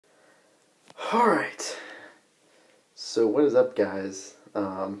Alright, so what is up, guys?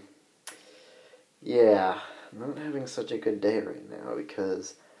 Yeah, I'm not having such a good day right now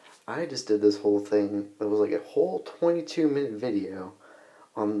because I just did this whole thing. It was like a whole 22-minute video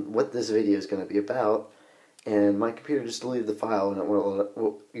on what this video is going to be about, and my computer just deleted the file and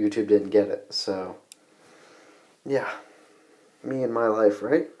YouTube didn't get it. So, yeah, me and my life,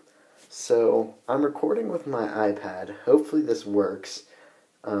 right? So, I'm recording with my iPad. Hopefully this works.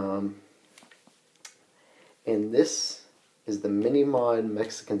 And this is the MOD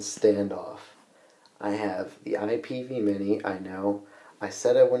Mexican Standoff. I have the IPV Mini, I know. I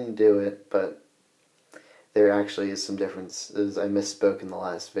said I wouldn't do it, but there actually is some differences. I misspoke in the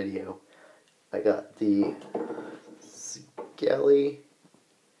last video. I got the Sigelei,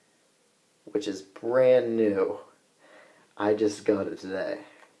 which is brand new. I just got it today,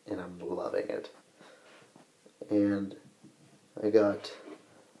 and I'm loving it. And I got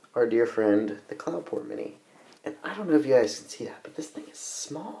our dear friend, the Cloupor Mini. And I don't know if you guys can see that, but this thing is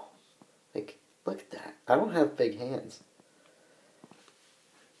small. Like, look at that. I don't have big hands.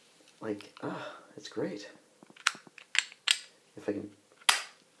 Like, it's great. If I can...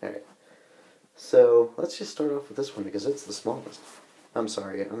 Alright. So, let's just start off with this one because it's the smallest. I'm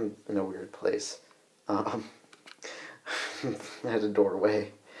sorry, I'm in a weird place. I had a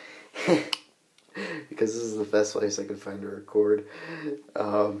doorway. Because this is the best place I could find to record.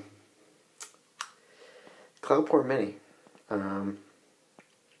 Cloupor Mini.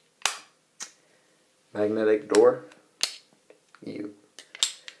 Magnetic door. You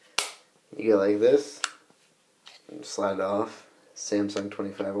go like this. Slide it off. Samsung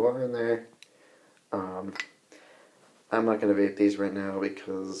 25R in there. I'm not going to vape these right now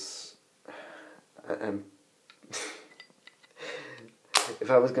because I'm if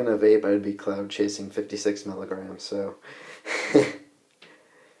I was going to vape, I'd be cloud chasing 56 milligrams, so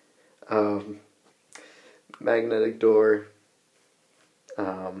magnetic door,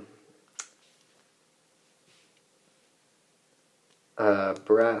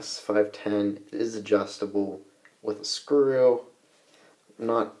 brass 510 is adjustable with a screw.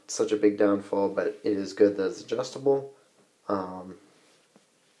 Not such a big downfall, but it is good that it's adjustable.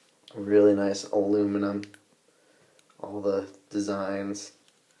 Really nice aluminum. All the designs.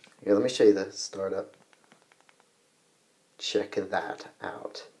 Here, let me show you the startup. Check that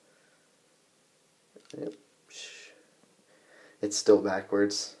out. Yep. It's still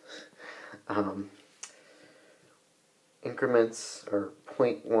backwards. Increments are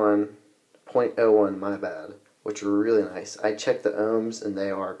 0.01, my bad, which are really nice. I checked the ohms and they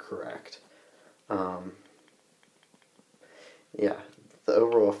are correct. Yeah, the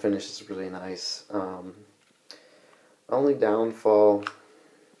overall finish is really nice. Only downfall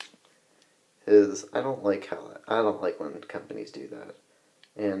is I don't like when companies do that.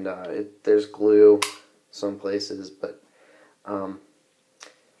 And there's glue some places, but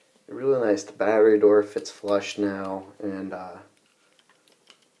really nice. The battery door fits flush now, and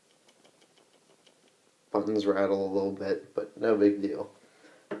buttons rattle a little bit, but no big deal.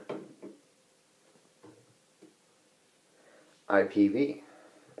 IPV.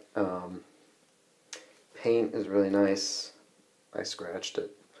 Paint is really nice. I scratched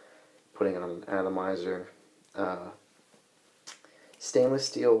it, putting it on an atomizer. Stainless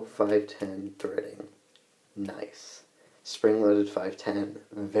steel 510 threading. Nice. Spring-loaded 510.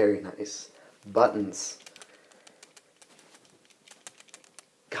 Very nice. Buttons.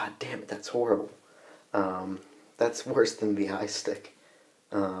 God damn it, that's horrible. That's worse than the iStick.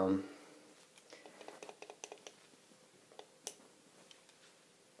 Pioneer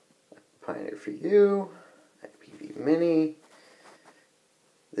for you. IPV Mini.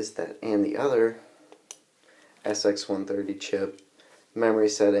 This, that, and the other. SX130 chip. Memory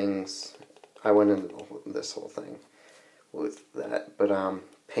settings. I went into this whole thing with that, but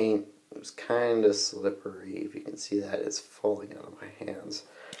paint was kind of slippery. If you can see that, it's falling out of my hands.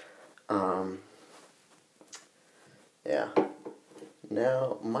 Yeah.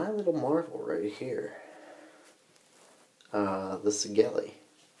 Now, my little marvel right here, the Sigelei,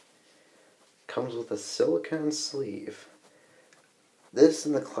 comes with a silicone sleeve. This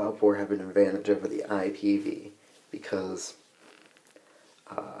and the Cloupor have an advantage over the IPV because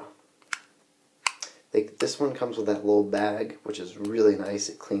this one comes with that little bag, which is really nice.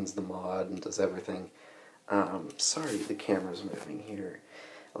 It cleans the mod and does everything. Sorry the camera's moving here.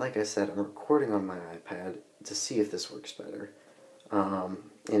 Like I said, I'm recording on my iPad to see if this works better. And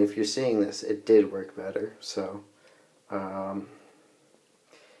if you're seeing this, it did work better. So, yeah.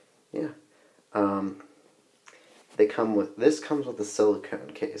 This comes with a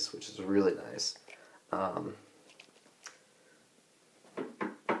silicone case, which is really nice.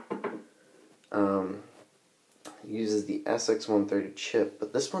 Uses the SX130 chip,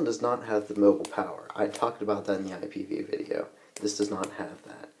 but this one does not have the mobile power. I talked about that in the IPV video. This does not have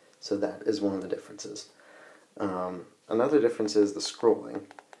that, so that is one of the differences. Another difference is the scrolling.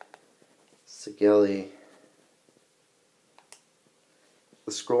 Sigelei,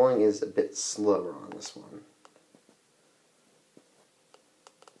 the scrolling is a bit slower on this one.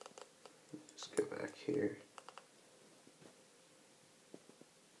 Just go back here.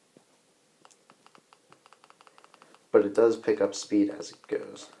 But it does pick up speed as it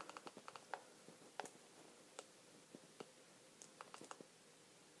goes.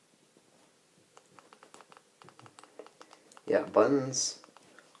 Yeah, buttons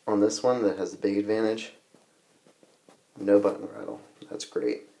on this one that has the big advantage, no button rattle. That's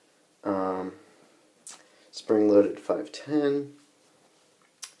great. Spring-loaded 510,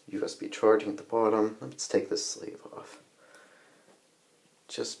 USB charging at the bottom. Let's take this sleeve off,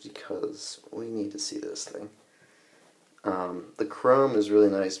 just because we need to see this thing. The chrome is really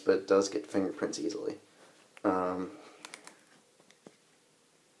nice, but it does get fingerprints easily.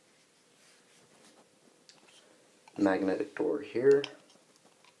 Magnetic door here.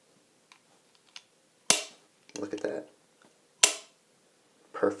 Look at that.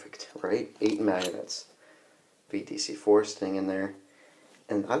 Perfect, right? 8 magnets. VDC4 staying in there.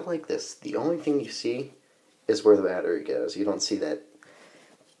 And I like this. The only thing you see is where the battery goes. You don't see that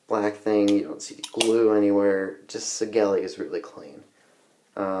black thing, you don't see the glue anywhere. Just Sigelei is really clean.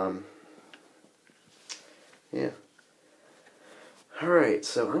 Yeah. Alright,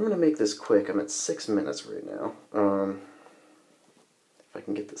 so I'm going to make this quick. I'm at 6 minutes right now. If I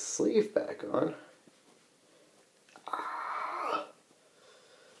can get the sleeve back on. I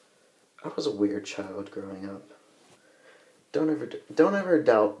was a weird child growing up. Don't ever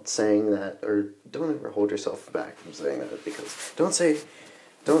doubt saying that, or don't ever hold yourself back from saying that, because don't say,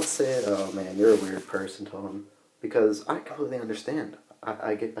 oh man, you're a weird person, Tom, because I completely understand.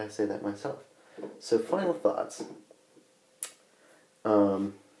 I say that myself. So final thoughts.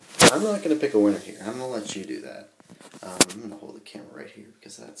 I'm not going to pick a winner here. I'm going to let you do that. I'm going to hold the camera right here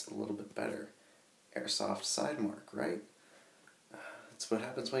because that's a little bit better. Airsoft side mark, right? That's what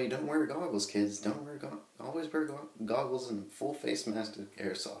happens when you don't wear goggles, kids. Don't wear always wear goggles and full face mask to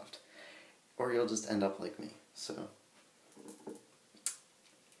airsoft, or you'll just end up like me. So,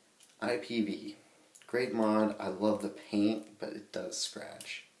 IPV, great mod. I love the paint, but it does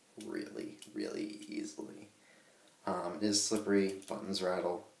scratch really, really easily. It is slippery, buttons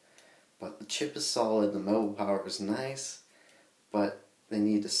rattle, but the chip is solid. The mobile power is nice, but they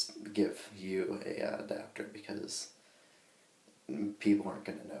need to give you a adapter because people aren't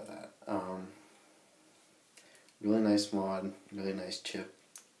going to know that. Really nice mod, really nice chip.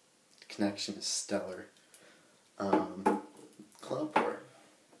 The connection is stellar. Cloupor.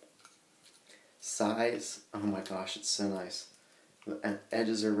 Size, oh my gosh, it's so nice. The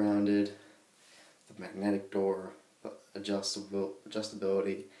edges are rounded. The magnetic door,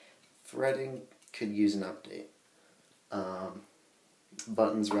 adjustability. Threading could use an update.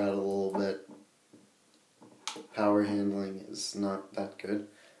 Buttons rattle a little bit. Power handling is not that good.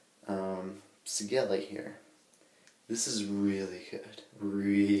 Sigelei here. This is really good.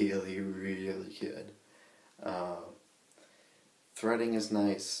 Really, really good. Threading is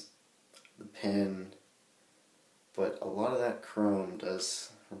nice. The pin. But a lot of that chrome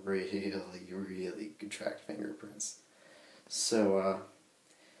does really, really track fingerprints. So,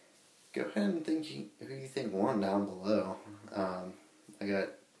 go ahead and think who you think won down below. We got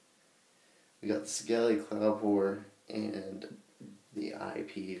the Sigelei, Cloupor, and the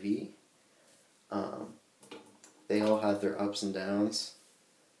IPV. They all have their ups and downs,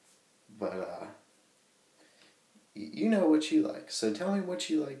 but you know what you like. So tell me what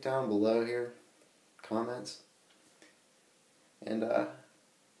you like down below here, comments. And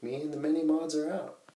me and the mini mods are out.